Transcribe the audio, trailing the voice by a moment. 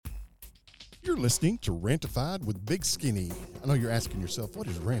You're listening to Rantified with Big Skinny. I know you're asking yourself, what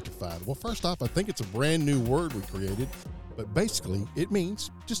is Rantified? Well, first off, I think it's a brand new word we created, but basically it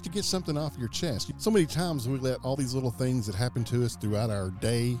means just to get something off your chest. So many times we let all these little things that happen to us throughout our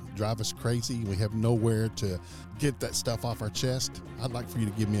day drive us crazy. We have nowhere to get that stuff off our chest. I'd like for you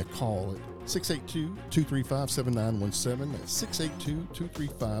to give me a call at 682-235-7917. That's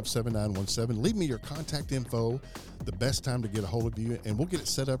 682-235-7917. Leave me your contact info, the best time to get a hold of you, and we'll get it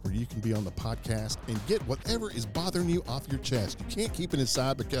set up where you can be on the podcast and get whatever is bothering you off your chest. You can't keep it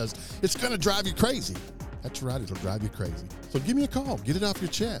inside because it's going to drive you crazy. That's right, it'll drive you crazy. So give me a call, get it off your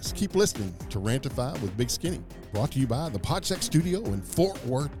chest. Keep listening to Rantify with Big Skinny, brought to you by the Podcheck Studio in Fort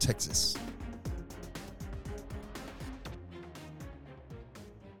Worth, Texas.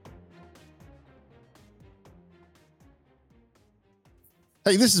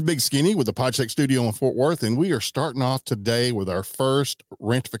 Hey, this is Big Skinny with the Podcheck Studio in Fort Worth, and we are starting off today with our first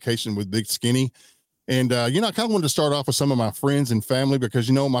Rantification with Big Skinny. And, I kind of wanted to start off with some of my friends and family because,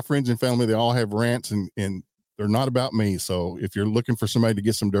 my friends and family, they all have rants and they're not about me. So if you're looking for somebody to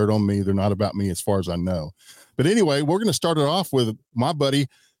get some dirt on me, they're not about me as far as I know. But anyway, we're going to start it off with my buddy,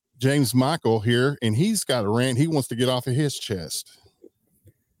 James Michael here, and he's got a rant he wants to get off of his chest.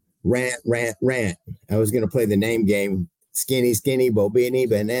 Rant. I was going to play the name game. Skinny, bobini,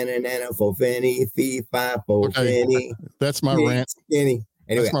 banana, fofini, fee, fi, fofini. That's my rant. Skinny.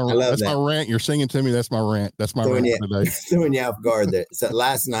 Anyway, I love that's my rant. You're singing to me. That's my rant. That's my rant for today. Throwing you off guard there. So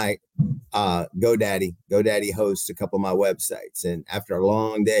last night, GoDaddy hosts a couple of my websites. And after a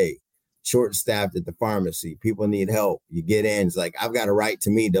long day, short-staffed at the pharmacy, people need help. You get in, it's like, I've got a right to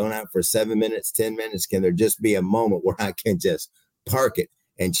me, don't I? For 7 minutes, 10 minutes, can there just be a moment where I can just park it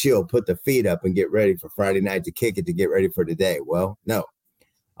and chill, put the feet up and get ready for Friday night to kick it, to get ready for today? Well, no.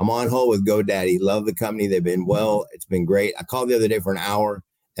 I'm on hold with GoDaddy. Love the company. They've been well. It's been great. I called the other day for an hour,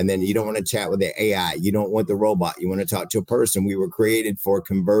 and then you don't want to chat with the AI. You don't want the robot. You want to talk to a person. We were created for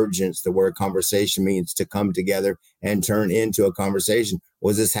convergence, the word conversation means to come together and turn into a conversation.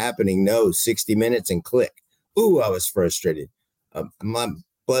 Was this happening? No. 60 minutes and click. Ooh, I was frustrated. My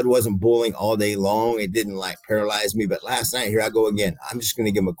blood wasn't boiling all day long. It didn't paralyze me. But last night, here I go again. I'm just going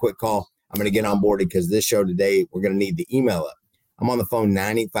to give them a quick call. I'm going to get on board because this show today, we're going to need the email up. I'm on the phone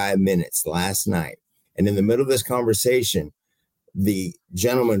 95 minutes last night. And in the middle of this conversation, the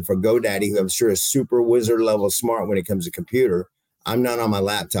gentleman for GoDaddy, who I'm sure is super wizard level smart when it comes to computer, I'm not on my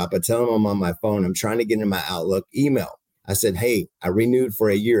laptop. I tell him I'm on my phone. I'm trying to get into my Outlook email. I said, hey, I renewed for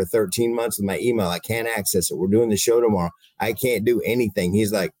a year, 13 months with my email. I can't access it. We're doing the show tomorrow. I can't do anything.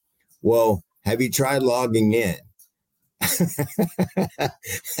 He's like, well, have you tried logging in?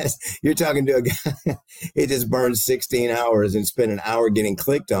 You're talking to a guy, he just burned 16 hours and spent an hour getting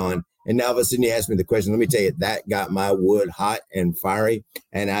clicked on. And now all of a sudden you ask me the question. Let me tell you, that got my wood hot and fiery.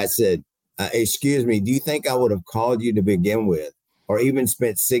 And I said, excuse me, do you think I would have called you to begin with, or even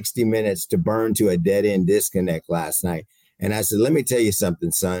spent 60 minutes to burn to a dead end disconnect last night? And I said, let me tell you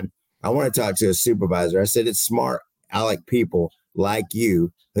something, son. I want to talk to a supervisor. I said, it's smart. I like people like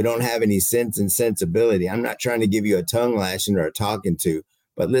you who don't have any sense and sensibility. I'm not trying to give you a tongue lashing or a talking to,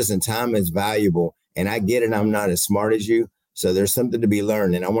 but listen, time is valuable. And I get it. I'm not as smart as you. So there's something to be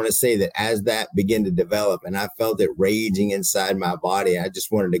learned. And I want to say that as that began to develop and I felt it raging inside my body, I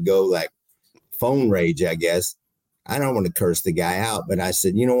just wanted to go like phone rage, I guess. I don't want to curse the guy out, but I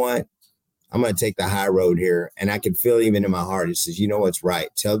said, you know what? I'm going to take the high road here. And I could feel even in my heart, it says, you know what's right.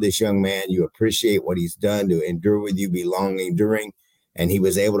 Tell this young man you appreciate what he's done to endure with you, be long enduring. And he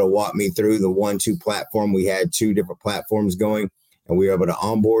was able to walk me through the 1-2 platform. We had 2 different platforms going, and we were able to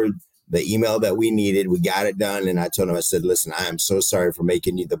onboard the email that we needed. We got it done. And I told him, I said, listen, I am so sorry for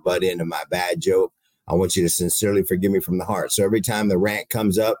making you the butt end of my bad joke. I want you to sincerely forgive me from the heart. So every time the rant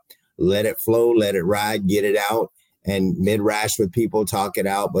comes up, let it flow, let it ride, get it out, and mid-rash with people, talk it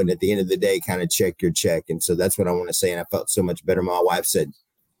out. But at the end of the day, kind of check your check. And so that's what I want to say. And I felt so much better. My wife said,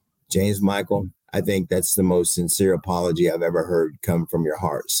 James Michael, I think that's the most sincere apology I've ever heard come from your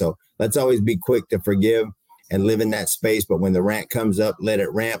heart. So let's always be quick to forgive and live in that space. But when the rant comes up, let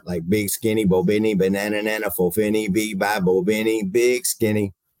it ramp like Big Skinny, bobini, banana, fofini, be by bobini, Big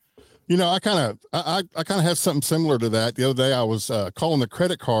Skinny. I kind of have something similar to that. The other day I was calling the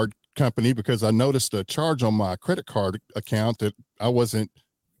credit card company because I noticed a charge on my credit card account that I wasn't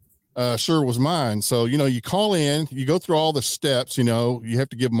sure was mine. So, you call in, you go through all the steps, you have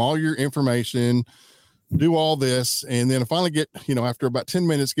to give them all your information, do all this. And then I finally get, after about 10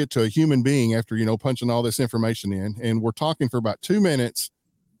 minutes, get to a human being after, punching all this information in, and we're talking for about 2 minutes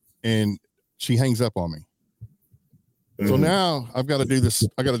and she hangs up on me. So now I've got to do this.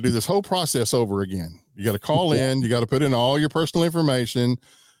 I got to do this whole process over again. You got to call in, you got to put in all your personal information.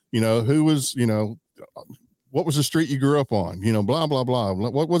 who was, what was the street you grew up on? Blah, blah, blah.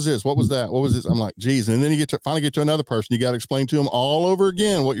 What was this? What was that? What was this? I'm like, geez. And then you finally get to another person. You got to explain to them all over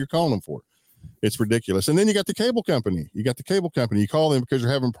again what you're calling them for. It's ridiculous. And then you got the cable company. You call them because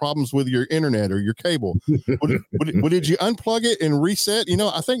you're having problems with your internet or your cable. Did you unplug it and reset?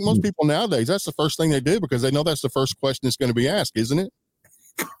 I think most people nowadays, that's the first thing they do because they know that's the first question that's going to be asked, isn't it?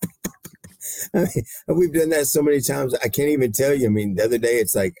 I mean, we've done that so many times. I can't even tell you. I mean, the other day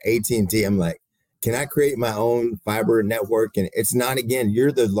it's like AT&T. I'm like, can I create my own fiber network? And it's not, again,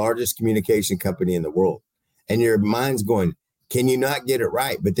 you're the largest communication company in the world. And your mind's going, can you not get it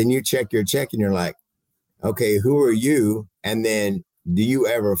right? But then you check your check and you're like, okay, who are you? And then do you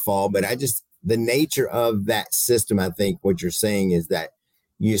ever fall? But the nature of that system, I think what you're saying is that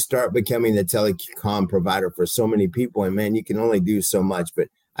you start becoming the telecom provider for so many people. And man, you can only do so much. But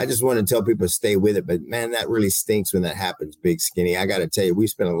I just want to tell people to stay with it. But man, that really stinks when that happens, Big Skinny. I got to tell you, we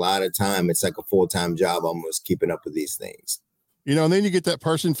spend a lot of time. It's like a full-time job almost keeping up with these things. And then you get that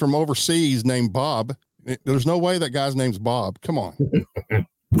person from overseas named Bob. There's no way that guy's name's Bob. Come on.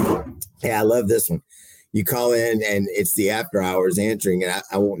 Yeah, I love this one. You call in and it's the after hours answering, and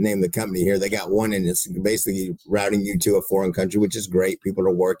I won't name the company here. They got one and it's basically routing you to a foreign country, which is great. People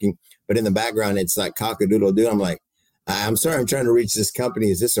are working. But in the background, it's like cock-a-doodle-doo. I'm like, I'm sorry, I'm trying to reach this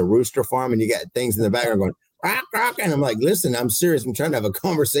company. Is this a rooster farm? And you got things in the background going, rock, rock. And I'm like, listen, I'm serious. I'm trying to have a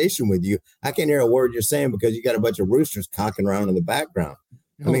conversation with you. I can't hear a word you're saying because you got a bunch of roosters cocking around in the background.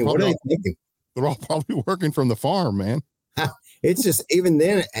 I mean, what are they thinking? They're all probably working from the farm, man. It's just, even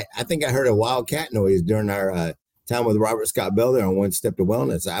then, I think I heard a wild cat noise during our time with Robert Scott Bell there on One Step to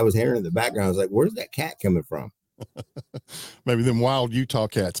Wellness. I was hearing in the background. I was like, where's that cat coming from? Maybe them wild Utah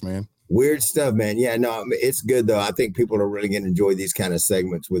cats, man. Weird stuff, man. Yeah, no, it's good, though. I think people are really going to enjoy these kind of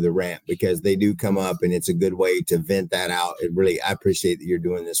segments with the rant because they do come up and it's a good way to vent that out. I appreciate that you're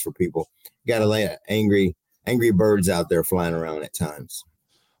doing this for people. You got to lay angry birds out there flying around at times.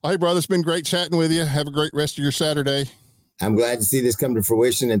 Hey, brother, it's been great chatting with you. Have a great rest of your Saturday. I'm glad to see this come to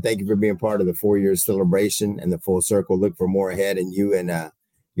fruition, and thank you for being part of the 4-year celebration and the full circle. Look for more ahead, and you and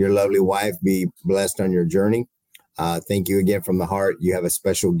your lovely wife be blessed on your journey. Thank you again from the heart. You have a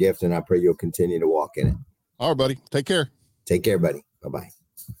special gift, and I pray you'll continue to walk in it. All right, buddy. Take care. Take care, buddy. Bye-bye.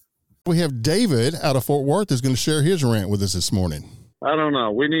 We have David out of Fort Worth is going to share his rant with us this morning. I don't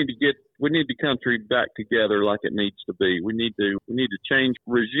know. We need the country back together like it needs to be. We need to change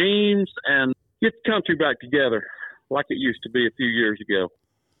regimes and get the country back together like it used to be a few years ago.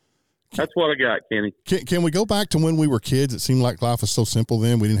 That's what I got, Kenny. Can we go back to when we were kids? It seemed like life was so simple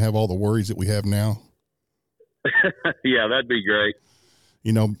then. We didn't have all the worries that we have now. Yeah, that'd be great.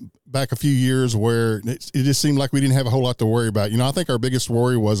 Back a few years where it just seemed like we didn't have a whole lot to worry about. I think our biggest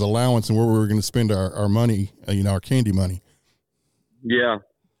worry was allowance and where we were going to spend our money, our candy money. Yeah.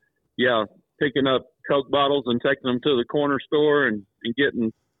 Picking up Coke bottles and taking them to the corner store and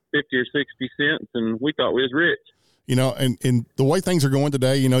getting 50 or 60 cents, and we thought we was rich. And the way things are going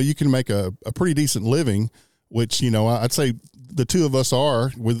today, you can make a pretty decent living, which, I'd say the two of us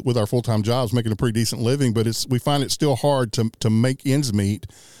are with our full-time jobs making a pretty decent living, but we find it still hard to make ends meet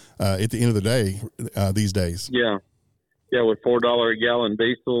at the end of the day these days. Yeah. With $4 a gallon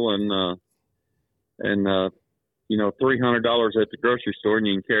diesel and $300 at the grocery store, and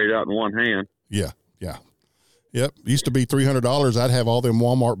you can carry it out in one hand. Yeah. Yep. Used to be $300. I'd have all them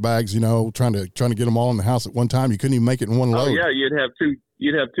Walmart bags, trying to get them all in the house at one time. You couldn't even make it in one load. Oh yeah. You'd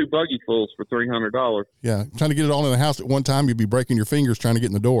have two buggy fulls for $300. Yeah. Trying to get it all in the house at one time. You'd be breaking your fingers trying to get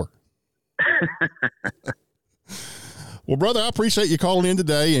in the door. Well, brother, I appreciate you calling in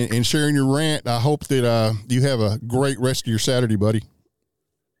today and sharing your rant. I hope that you have a great rest of your Saturday, buddy.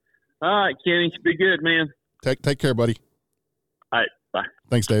 All right, Kenny. Be good, man. Take care, buddy. All right. Bye.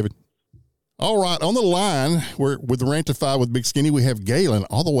 Thanks, David. All right, on the line, we're with the Rantify with Big Skinny. We have Galen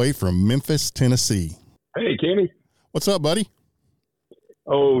all the way from Memphis, Tennessee. Hey, Kenny. What's up, buddy?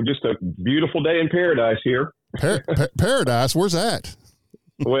 Oh, just a beautiful day in paradise here. Paradise? Where's that?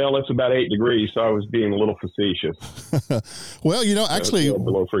 Well, it's about 8 degrees, so I was being a little facetious. Well, actually,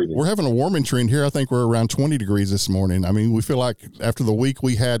 below freezing. We're having a warming trend here. I think we're around 20 degrees this morning. I mean, we feel like after the week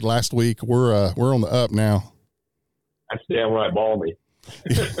we had last week, we're on the up now. That's downright balmy.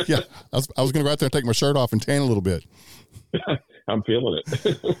 Yeah, I was going to go out there and take my shirt off and tan a little bit. I'm feeling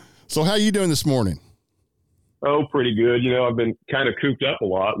it. So how you doing this morning? Oh, pretty good. I've been kind of cooped up a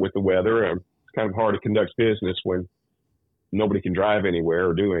lot with the weather. It's kind of hard to conduct business when nobody can drive anywhere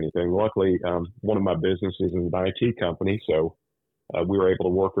or do anything. Luckily, one of my businesses is an IT company, so we were able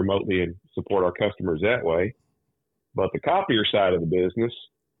to work remotely and support our customers that way. But the copier side of the business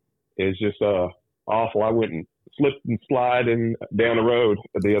is just awful. I went and slipped and sliding down the road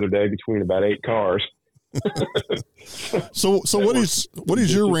the other day between about 8 cars. So what is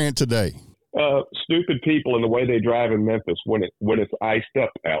your rant today? Stupid people and the way they drive in Memphis when it's iced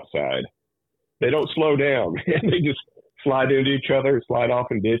up outside. They don't slow down. They just slide into each other, slide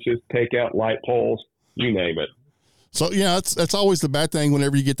off in ditches, take out light poles, you name it. So, yeah, that's always the bad thing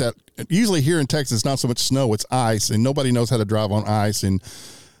whenever you get that. Usually here in Texas, it's not so much snow, it's ice, and nobody knows how to drive on ice. And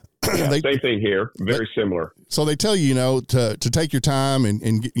yeah, same thing here, very similar. So they tell you, to take your time and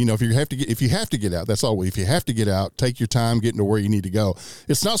if you have to get out, that's all. If you have to get out, take your time getting to where you need to go.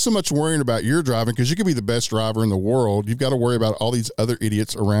 It's not so much worrying about your driving, because you could be the best driver in the world. You've got to worry about all these other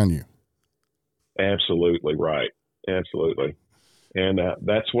idiots around you. Absolutely right. Absolutely. And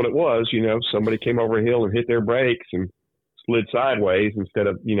that's what it was. Somebody came over a hill and hit their brakes and slid sideways instead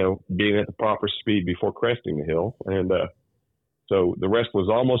of, being at the proper speed before cresting the hill. And so the rest was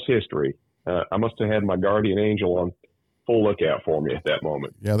almost history. I must have had my guardian angel on full lookout for me at that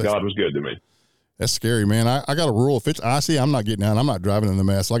moment. Yeah, God was good to me. That's scary, man. I got a rule. If it's icy, I'm not getting out. I'm not driving in the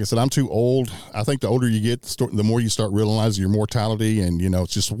mess. Like I said, I'm too old. I think the older you get, the more you start realizing your mortality, and,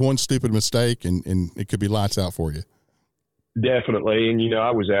 it's just one stupid mistake, and it could be lights out for you. Definitely. And, I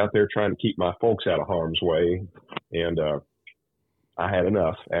was out there trying to keep my folks out of harm's way, and I had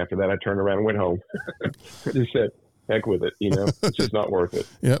enough. After that, I turned around and went home. I just said, heck with it. It's just not worth it.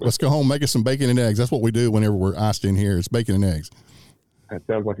 Yeah, let's go home, make us some bacon and eggs. That's what we do whenever we're iced in here. It's bacon and eggs. That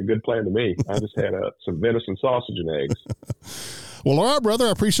sounds like a good plan to me. I just had some venison sausage and eggs. Well, all right, brother.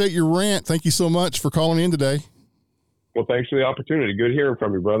 I appreciate your rant. Thank you so much for calling in today. Well, thanks for the opportunity. Good hearing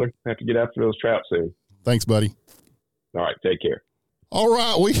from you, brother. I have to get after those trout soon. Thanks, buddy. All right, take care. All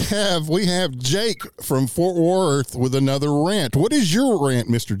right, we have Jake from Fort Worth with another rant. What is your rant,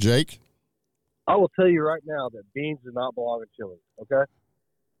 Mr. Jake? I will tell you right now that beans do not belong in chili, okay?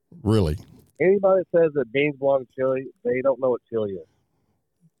 Really? Anybody that says that beans belong in chili, they don't know what chili is.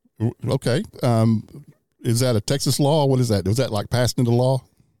 Okay. Is that a Texas law? What is that? Was that like passed into law?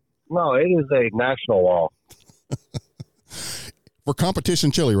 No, it is a national law. For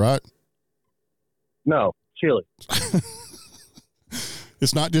competition chili, right? No, chili.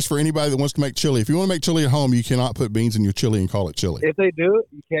 It's not just for anybody that wants to make chili. If you want to make chili at home, you cannot put beans in your chili and call it chili. If they do it,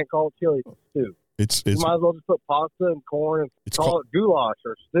 you can't call it chili stew. You might as well just put pasta and corn and call it goulash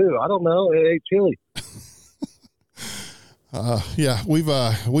or stew. I don't know. It ain't chili. Yeah,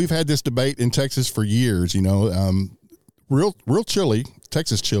 we've had this debate in Texas for years. Real chili,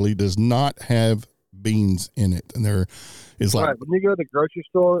 Texas chili, does not have beans in it, and there is like, right, when you go to the grocery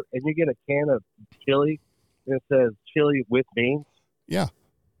store and you get a can of chili and it says chili with beans. Yeah,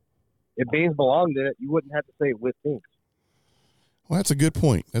 if beans belonged in it, you wouldn't have to say with beans. Well, that's a good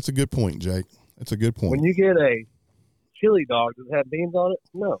point. That's a good point, Jake. That's a good point. When you get a chili dog, does it have beans on it?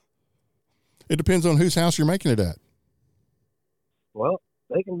 No. It depends on whose house you're making it at. Well,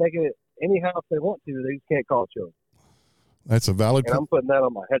 they can make it at any house they want to. They just can't call it chili. That's a valid point. And I'm putting that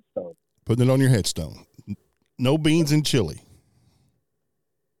on my headstone. Putting it on your headstone. No beans in chili.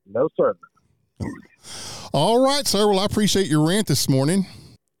 No, sir. All right, sir. Well, I appreciate your rant this morning.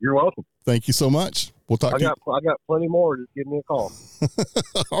 You're welcome. Thank you so much. We'll talk. I got plenty more. Just give me a call.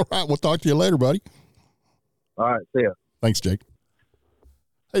 All right. We'll talk to you later, buddy. All right. See ya. Thanks, Jake.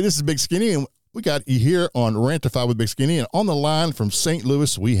 Hey, this is Big Skinny, and we got you here on Rantify with Big Skinny. And on the line from St.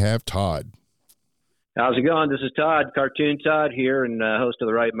 Louis, we have Todd. How's it going? This is Todd, Cartoon Todd here, and host of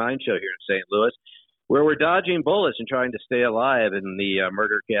the Right Mind Show here in St. Louis, where we're dodging bullets and trying to stay alive in the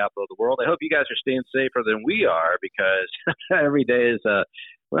murder capital of the world. I hope you guys are staying safer than we are, because every day is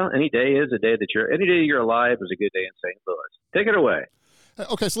any day you're alive is a good day in St. Louis. Take it away.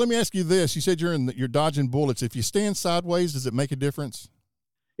 Okay, so let me ask you this. You said you're dodging bullets. If you stand sideways, does it make a difference?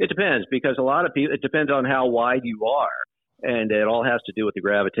 It depends, because a lot of people, it depends on how wide you are. And it all has to do with the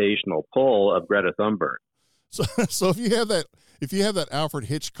gravitational pull of Greta Thunberg. So if you have that Alfred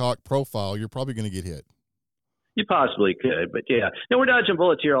Hitchcock profile, you're probably going to get hit. You possibly could, but yeah. No, we're dodging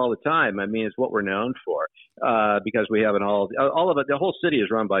bullets here all the time. I mean, it's what we're known for, because we have all of it. The whole city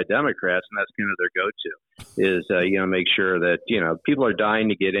is run by Democrats, and that's kind of their go-to is, make sure that, people are dying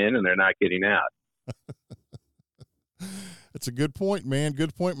to get in and they're not getting out. That's a good point, man.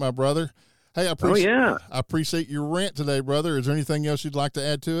 Good point, my brother. Hey, I appreciate your rant today, brother. Is there anything else you'd like to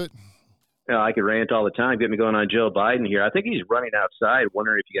add to it? I could rant all the time. Get me going on Joe Biden here. I think he's running outside,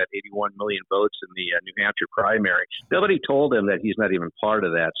 wondering if he got 81 million votes in the New Hampshire primary. Nobody told him that he's not even part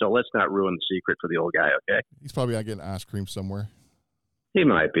of that. So let's not ruin the secret for the old guy, okay? He's probably out getting ice cream somewhere. He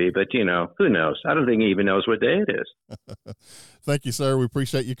might be, but, who knows? I don't think he even knows what day it is. Thank you, sir. We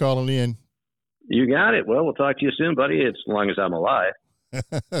appreciate you calling in. You got it. Well, we'll talk to you soon, buddy, as long as I'm alive.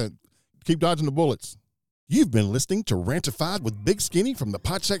 Keep dodging the bullets. You've been listening to Rantified with Big Skinny from the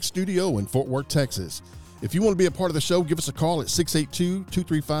Podcheck Studio in Fort Worth, Texas. If you want to be a part of the show, give us a call at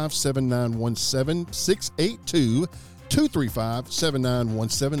 682-235-7917,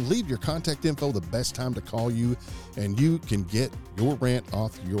 682-235-7917. Leave your contact info, the best time to call you, and you can get your rant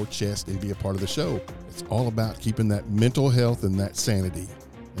off your chest and be a part of the show. It's all about keeping that mental health and that sanity.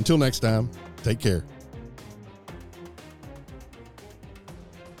 Until next time, take care.